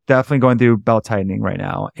customers are like definitely going through belt tightening right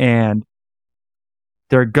now. And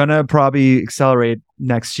they're going to probably accelerate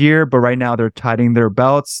next year. But right now they're tightening their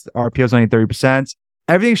belts. RPO is only 30%.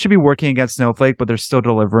 Everything should be working against Snowflake, but they're still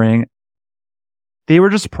delivering. They were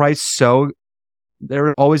just priced they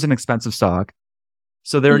were always an expensive stock.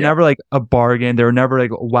 So they were never like a bargain. They were never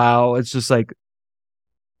like, wow, it's just like,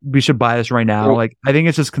 we should buy this right now. Like, I think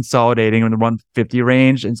it's just consolidating in the 150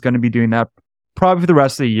 range. And it's going to be doing that probably for the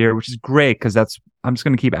rest of the year, which is great because I'm just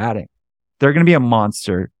going to keep adding. They're going to be a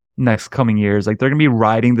monster next coming years. Like, they're going to be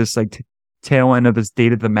riding this like tail end of this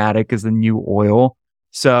data thematic as the new oil.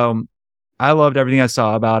 So I loved everything I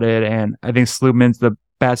saw about it. And I think Slootman's the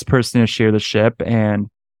best person to share the ship. And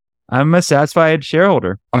I'm a satisfied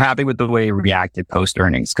shareholder. I'm happy with the way it reacted post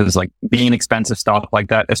earnings because like being an expensive stock like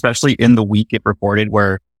that, especially in the week it reported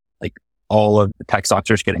where like all of the tech stocks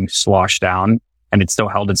are just getting sloshed down and it still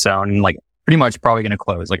held its own and like pretty much probably going to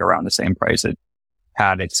close like around the same price it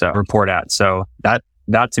had its report at. So that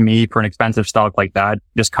to me for an expensive stock like that,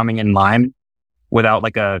 just coming in line without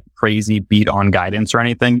like a crazy beat on guidance or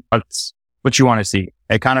anything, that's what you want to see.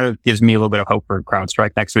 It kind of gives me a little bit of hope for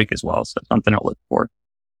CrowdStrike next week as well. So something to look for.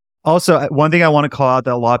 Also, one thing I want to call out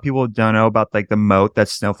that a lot of people don't know about like the moat that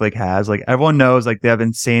Snowflake has, like everyone knows like they have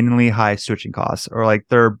insanely high switching costs or like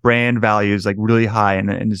their brand value is like really high in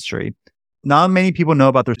the industry. Not many people know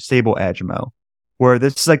about their stable edge moat, where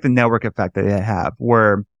this is like the network effect that they have,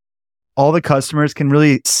 where all the customers can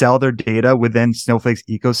really sell their data within Snowflake's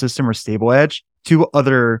ecosystem or stable edge to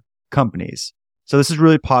other companies. So this is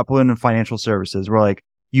really popular in financial services where like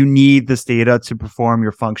you need this data to perform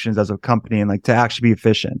your functions as a company and like to actually be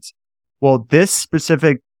efficient. Well, this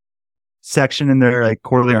specific section in their like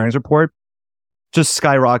quarterly earnings report just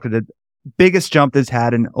skyrocketed. Biggest jump it's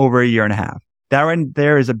had in over a year and a half. That right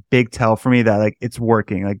there is a big tell for me that like it's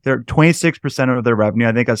working. Like they're 26% of their revenue,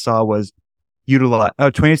 I think I saw was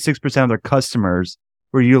 26% of their customers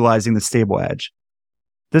were utilizing the stable edge.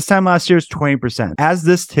 This time last year was 20%. As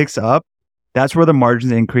this ticks up, that's where the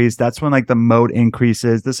margins increase. That's when like the moat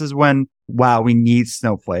increases. This is when, wow, we need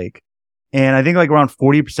Snowflake. And I think like around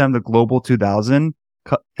 40% of the global 2000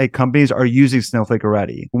 companies are using Snowflake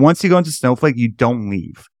already. Once you go into Snowflake, you don't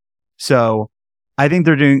leave. So I think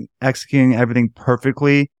they're executing everything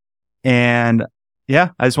perfectly. And yeah,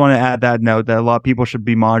 I just want to add that note that a lot of people should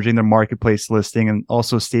be monitoring their marketplace listing and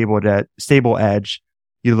also stable edge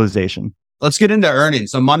utilization. Let's get into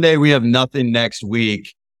earnings. So Monday, we have nothing next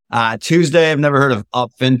week. Tuesday, I've never heard of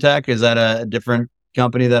Up FinTech. Is that a different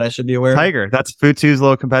company that I should be aware of? Tiger. That's Futu's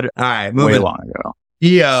little competitor. All right, moving way long ago.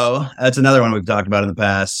 EO, that's another one we've talked about in the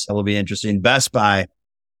past. That will be interesting. Best Buy.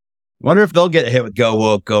 Wonder if they'll get hit with go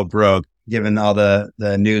woke, go broke, given all the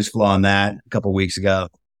news flow on that a couple weeks ago.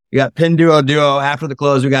 We got Pinduoduo after the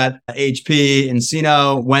close. We got HP,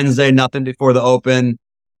 Encino. Wednesday, nothing before the open.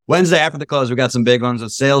 Wednesday after the close, we got some big ones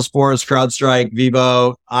with Salesforce, CrowdStrike,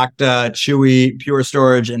 Vivo, Okta, Chewy, Pure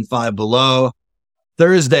Storage, and Five Below.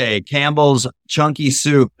 Thursday, Campbell's, Chunky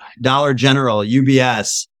Soup, Dollar General,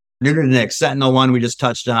 UBS, Nutanix, Sentinel One we just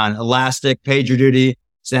touched on, Elastic, PagerDuty,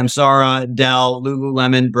 Samsara, Dell,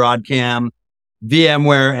 Lululemon, Broadcom,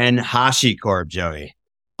 VMware, and HashiCorp, Joey.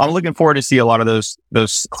 I'm looking forward to see a lot of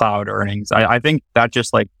those cloud earnings. I think that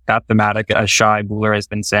just like that thematic, as Shai Buhler has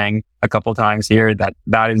been saying a couple times here, that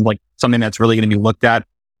is like something that's really going to be looked at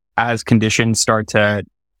as conditions start to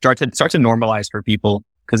normalize for people.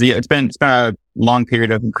 Because it's been a long period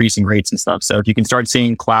of increasing rates and stuff. So if you can start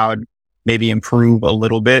seeing cloud maybe improve a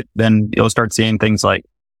little bit, then you'll start seeing things like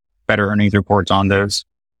better earnings reports on those.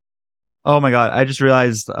 Oh my God. I just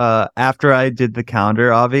realized after I did the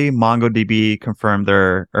calendar, Avi, MongoDB confirmed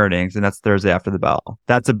their earnings, and that's Thursday after the bell.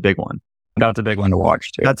 That's a big one. That's a big one to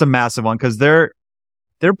watch too. That's a massive one because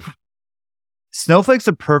Snowflake's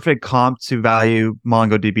a perfect comp to value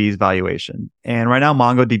MongoDB's valuation. And right now,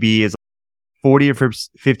 MongoDB is 40 or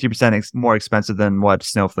 50% more expensive than what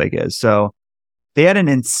Snowflake is. So they had an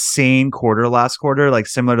insane quarter last quarter, like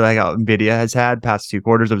similar to like how NVIDIA has had past 2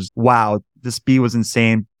 quarters. It was, wow, this beat was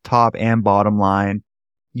insane, top and bottom line,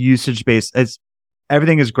 usage based.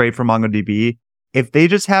 Everything is great for MongoDB. If they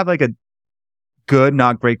just have like a good,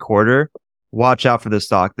 not great quarter, watch out for this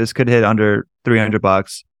stock. This could hit under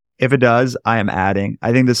 $300. If it does, I am adding.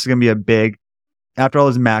 I think this is going to be a big, after all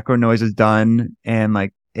this macro noise is done and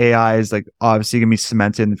like AI is like obviously going to be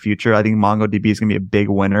cemented in the future, I think MongoDB is going to be a big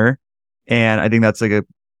winner. And I think that's like a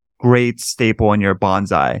great staple in your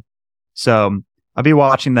bonsai. So I'll be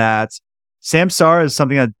watching that. Samsara is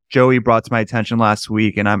something that Joey brought to my attention last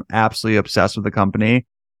week, and I'm absolutely obsessed with the company.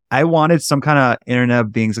 I wanted some kind of Internet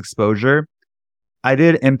of Things exposure. I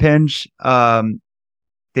did Impinge.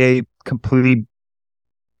 They completely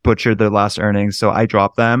butchered their last earnings, so I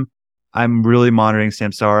dropped them. I'm really monitoring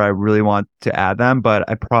Samsara. I really want to add them, but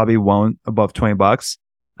I probably won't above $20.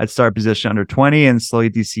 I'd start position under 20 and slowly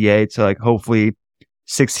DCA to like hopefully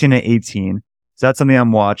 16 to 18. So that's something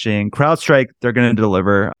I'm watching. CrowdStrike, they're going to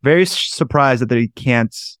deliver. Very surprised that they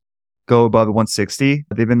can't go above 160.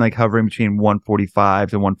 They've been like hovering between 145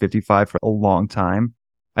 to 155 for a long time.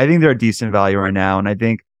 I think they're a decent value right now. And I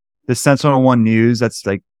think the Sentinel-1 news that's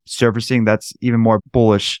like surfacing, that's even more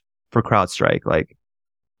bullish for CrowdStrike. Like,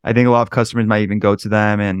 I think a lot of customers might even go to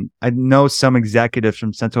them. And I know some executives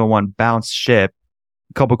from Sentinel-1 bounced ship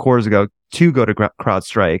a couple quarters ago to go to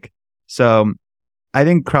CrowdStrike. So I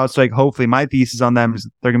think CrowdStrike, hopefully, my thesis on them is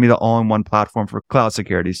they're going to be the all-in-one platform for cloud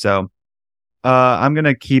security. So I'm going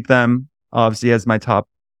to keep them, obviously, as my top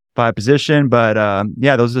 5 position. But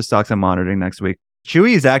yeah, those are the stocks I'm monitoring next week.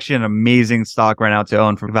 Chewy is actually an amazing stock right now to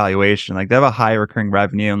own for valuation. Like, they have a high recurring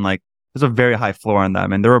revenue, and like there's a very high floor on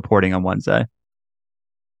them, and they're reporting on Wednesday.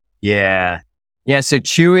 Yeah. So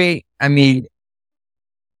Chewy, I mean,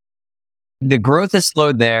 the growth has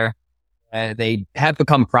slowed there. They have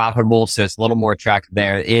become profitable, so it's a little more attractive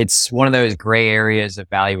there. It's one of those gray areas of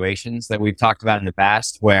valuations that we've talked about in the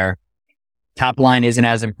past where top line isn't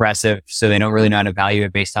as impressive, so they don't really know how to value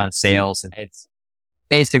it based on sales. And it's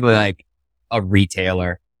basically like a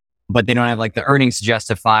retailer, but they don't have like the earnings to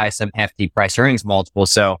justify some hefty price earnings multiple.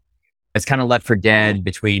 So it's kind of left for dead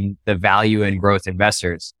between the value and growth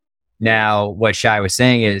investors. Now, what Shai was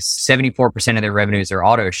saying is 74% of their revenues are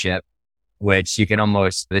auto ship, which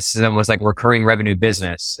this is almost like recurring revenue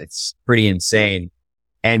business. It's pretty insane.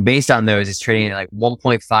 And based on those, it's trading at like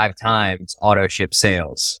 1.5 times auto ship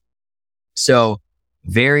sales. So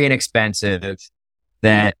very inexpensive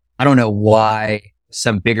that I don't know why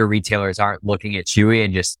some bigger retailers aren't looking at Chewy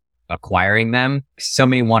and just acquiring them. So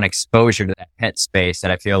many want exposure to that pet space that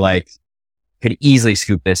I feel like could easily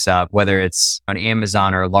scoop this up, whether it's on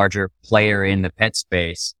Amazon or a larger player in the pet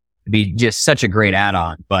space. It'd be just such a great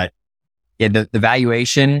add-on. But yeah, the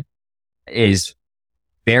valuation is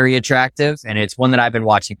very attractive, and it's one that I've been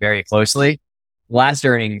watching very closely. Last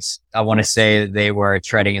earnings, I want to say they were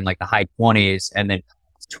trading in like the high 20s and then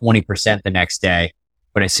 20% the next day,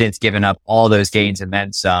 but has since given up all those gains and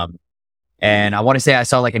then some. And I want to say I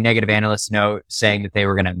saw like a negative analyst note saying that they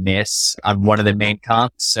were going to miss on one of the main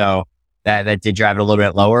comps. So that did drive it a little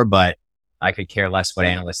bit lower, but I could care less what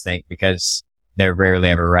analysts think because they're rarely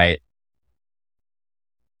ever right.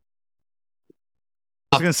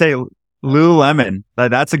 I was going to say Lululemon.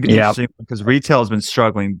 That's a good interesting because retail has been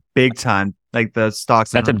struggling big time. Like the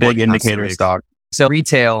stocks. That's a big indicator of stock. So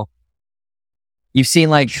retail, you've seen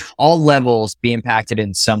like all levels be impacted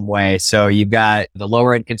in some way. So you've got the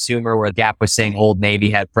lower end consumer where Gap was saying Old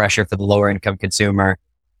Navy had pressure for the lower income consumer.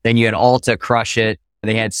 Then you had Ulta crush it.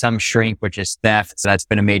 They had some shrink, which is theft. So that's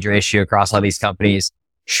been a major issue across all these companies.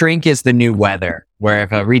 Shrink is the new weather, where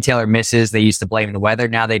if a retailer misses, they used to blame the weather.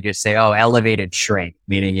 Now they just say, oh, elevated shrink,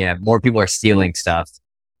 meaning, more people are stealing stuff.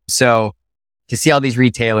 So to see all these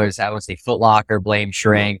retailers, I would say Foot Locker blame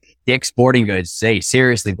shrink. Dick's Sporting Goods, they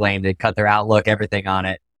seriously blame. They cut their outlook, everything on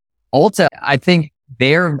it. Ulta, I think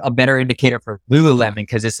they're a better indicator for Lululemon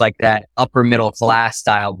because it's like that upper middle class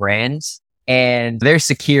style brands. And their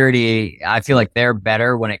security, I feel like they're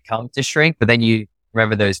better when it comes to shrink. But then you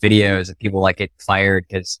remember those videos of people like get fired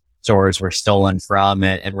because stores were stolen from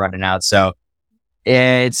it and running out. So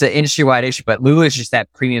it's an industry-wide issue. But Lulu is just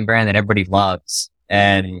that premium brand that everybody loves.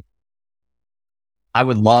 And I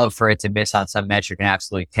would love for it to miss on some metric and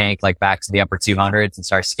absolutely tank like back to the upper 200s and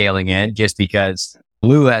start scaling in just because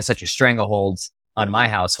Lulu has such a stranglehold on my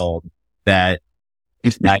household that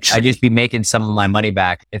I'd just be making some of my money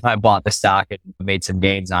back if I bought the stock and made some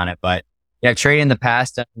gains on it. But yeah, trading in the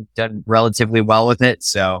past, I've done relatively well with it.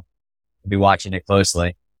 So I'll be watching it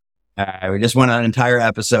closely. We just went on an entire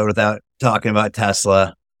episode without talking about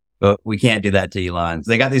Tesla, but we can't do that to Elon.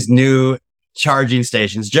 They got these new charging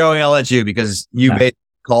stations. Joey, I'll let you because you basically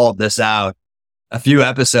called this out a few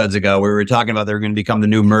episodes ago where we were talking about they're going to become the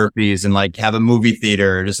new Murphys and like have a movie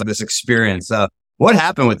theater, just like this experience. What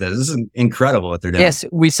happened with this? This is incredible what they're doing. Yes,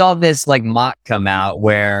 we saw this like mock come out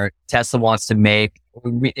where Tesla wants to make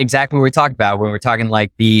exactly what we talked about when we're talking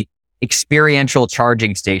like the experiential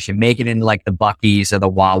charging station, make it into like the Buc-ee's or the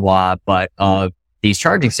Wawa, but these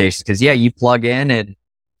charging stations. Because yeah, you plug in and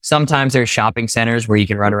sometimes there's shopping centers where you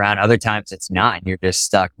can run around. Other times it's not, and you're just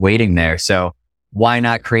stuck waiting there. So why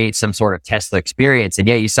not create some sort of Tesla experience? And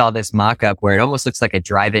yeah, you saw this mock-up where it almost looks like a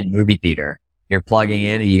drive-in movie theater. You're plugging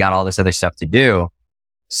in and you got all this other stuff to do.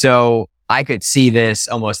 So I could see this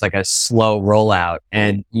almost like a slow rollout.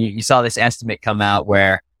 And you saw this estimate come out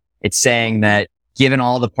where it's saying that given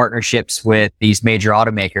all the partnerships with these major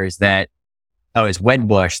automakers that, it's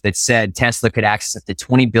Wedbush that said Tesla could access up to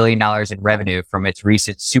 $20 billion in revenue from its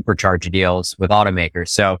recent supercharger deals with automakers.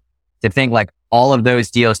 So to think like all of those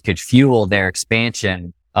deals could fuel their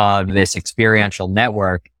expansion of this experiential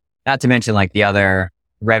network, not to mention like the other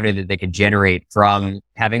revenue that they could generate from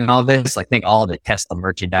having all this, like think all the Tesla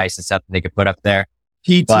merchandise and stuff that they could put up there.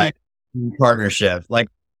 PT partnership. Like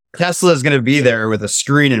Tesla is going to be there with a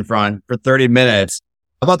screen in front for 30 minutes.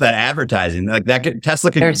 How about that advertising? Like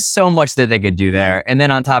Tesla could. There's so much that they could do there. And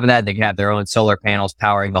then on top of that, they can have their own solar panels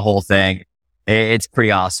powering the whole thing. It's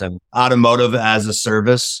pretty awesome. Automotive as a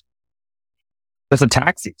service. That's the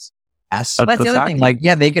taxis. Yes. That's the other thing. Like,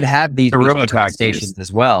 yeah, they could have these robo-taxis stations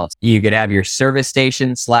as well. You could have your service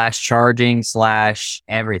station / charging /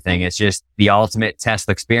 everything. It's just the ultimate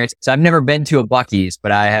Tesla experience. So I've never been to a Buc-ee's,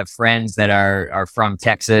 but I have friends that are from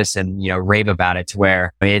Texas and, rave about it to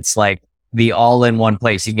where it's like the all-in-one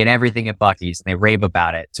place. You get everything at Buc-ee's and they rave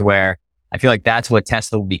about it to where I feel like that's what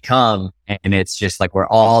Tesla will become. And it's just like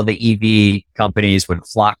where all the EV companies would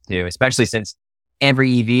flock to, especially since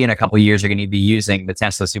every EV in a couple of years are going to be using the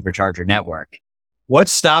Tesla supercharger network.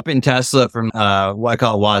 What's stopping Tesla from what I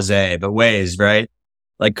call Waze, but Waze, right?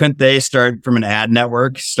 Like, couldn't they start from an ad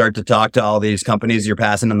network, start to talk to all these companies you're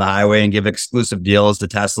passing on the highway and give exclusive deals to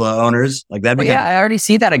Tesla owners? Like that. Yeah, I already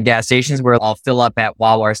see that at gas stations where I'll fill up at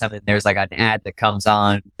Wawa or something. There's like an ad that comes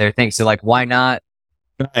on their thing. So like, why not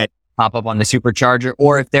pop up on the supercharger?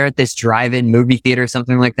 Or if they're at this drive-in movie theater or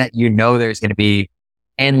something like that, there's going to be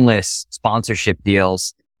endless sponsorship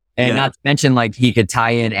deals. And not to mention, like, he could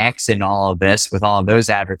tie in X in all of this with all of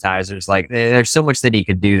those advertisers. Like, there's so much that he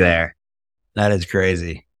could do there. That is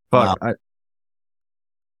crazy. Fuck. Wow.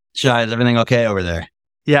 Shai, is everything okay over there?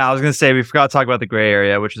 Yeah, I was going to say, we forgot to talk about the gray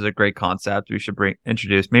area, which is a great concept we should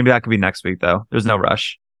introduce. Maybe that could be next week, though. There's no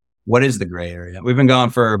rush. What is the gray area? We've been going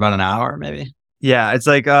for about an hour, maybe. Yeah, it's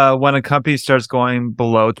like when a company starts going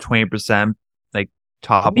below 20%, like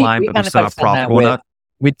top line, but they're still not profitable enough.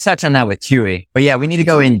 We touch on that with Chewy, but yeah, we need to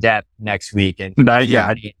go in depth next week. And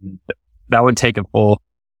that would take a full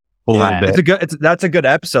bit. That's a good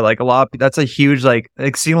episode. Like that's a huge like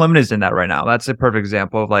C Limited is in that right now. That's a perfect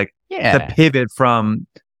example of like the pivot from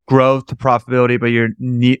growth to profitability, but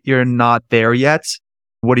you're not there yet.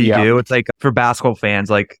 What do you do? It's like for basketball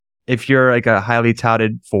fans, like if you're like a highly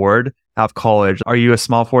touted forward out of college, are you a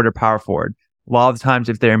small forward or power forward? A lot of the times,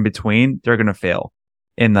 if they're in between, they're gonna fail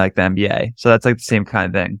in like the NBA. So that's like the same kind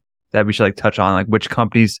of thing that we should like touch on, like which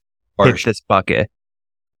companies hit this bucket.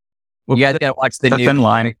 You guys gotta watch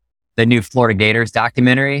the new Florida Gators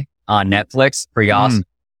documentary on Netflix. Pretty awesome.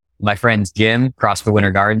 My friend's gym, CrossFit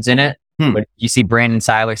Winter Garden's in it. But you see Brandon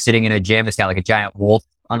Seiler sitting in a gym. It's got like a giant wolf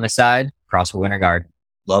on the side. CrossFit Winter Garden.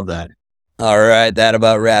 Love that. All right. That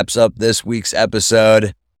about wraps up this week's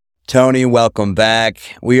episode. Tony, welcome back.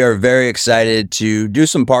 We are very excited to do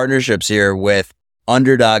some partnerships here with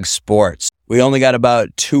Underdog Sports. We only got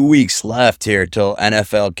about 2 weeks left here till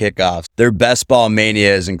NFL kickoffs. Their Best Ball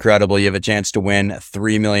Mania is incredible. You have a chance to win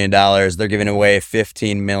 $3 million. They're giving away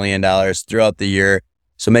 $15 million throughout the year.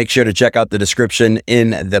 So make sure to check out the description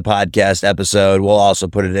in the podcast episode. We'll also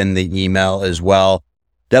put it in the email as well.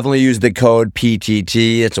 Definitely use the code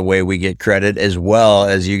PTT. It's a way we get credit as well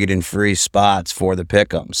as you get in free spots for the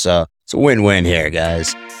pick'em. So it's a win-win here,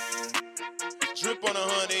 guys. Drip on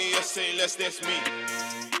 100, yes, say less, that's me.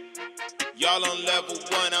 Y'all on level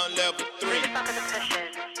 1, I'm level 3.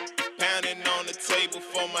 Pounding on the table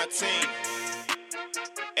for my team.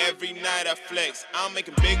 Every night I flex, I'm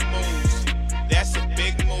making big moves. That's a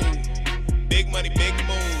big move. Big money, big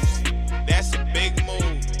moves. That's a big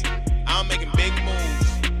move. I'm making big moves.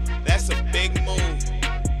 That's a big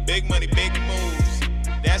move. Big money, big moves.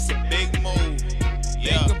 That's a big move.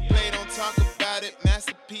 Yeah. They complain, don't talk about it.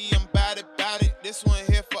 Master P, I'm about it. This one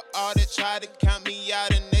here for all that try to count me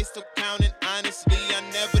out and they still counting. Honestly, I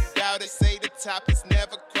never doubt it. Say the top is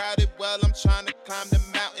never crowded. Well, I'm trying to climb the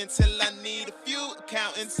mountain till I need a few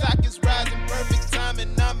accountants. Stock is rising, perfect timing.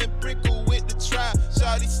 I'm in Brickle with the try.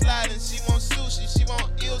 Shawty sliding, she want sushi, she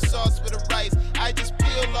want eel sauce with the rice. I just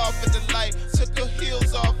peel off at the light, took her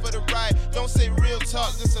heels off for the ride. Don't say real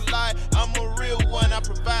talk, just a lie. I'm a real one, I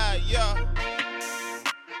provide, yeah.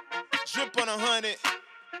 Drip on 100.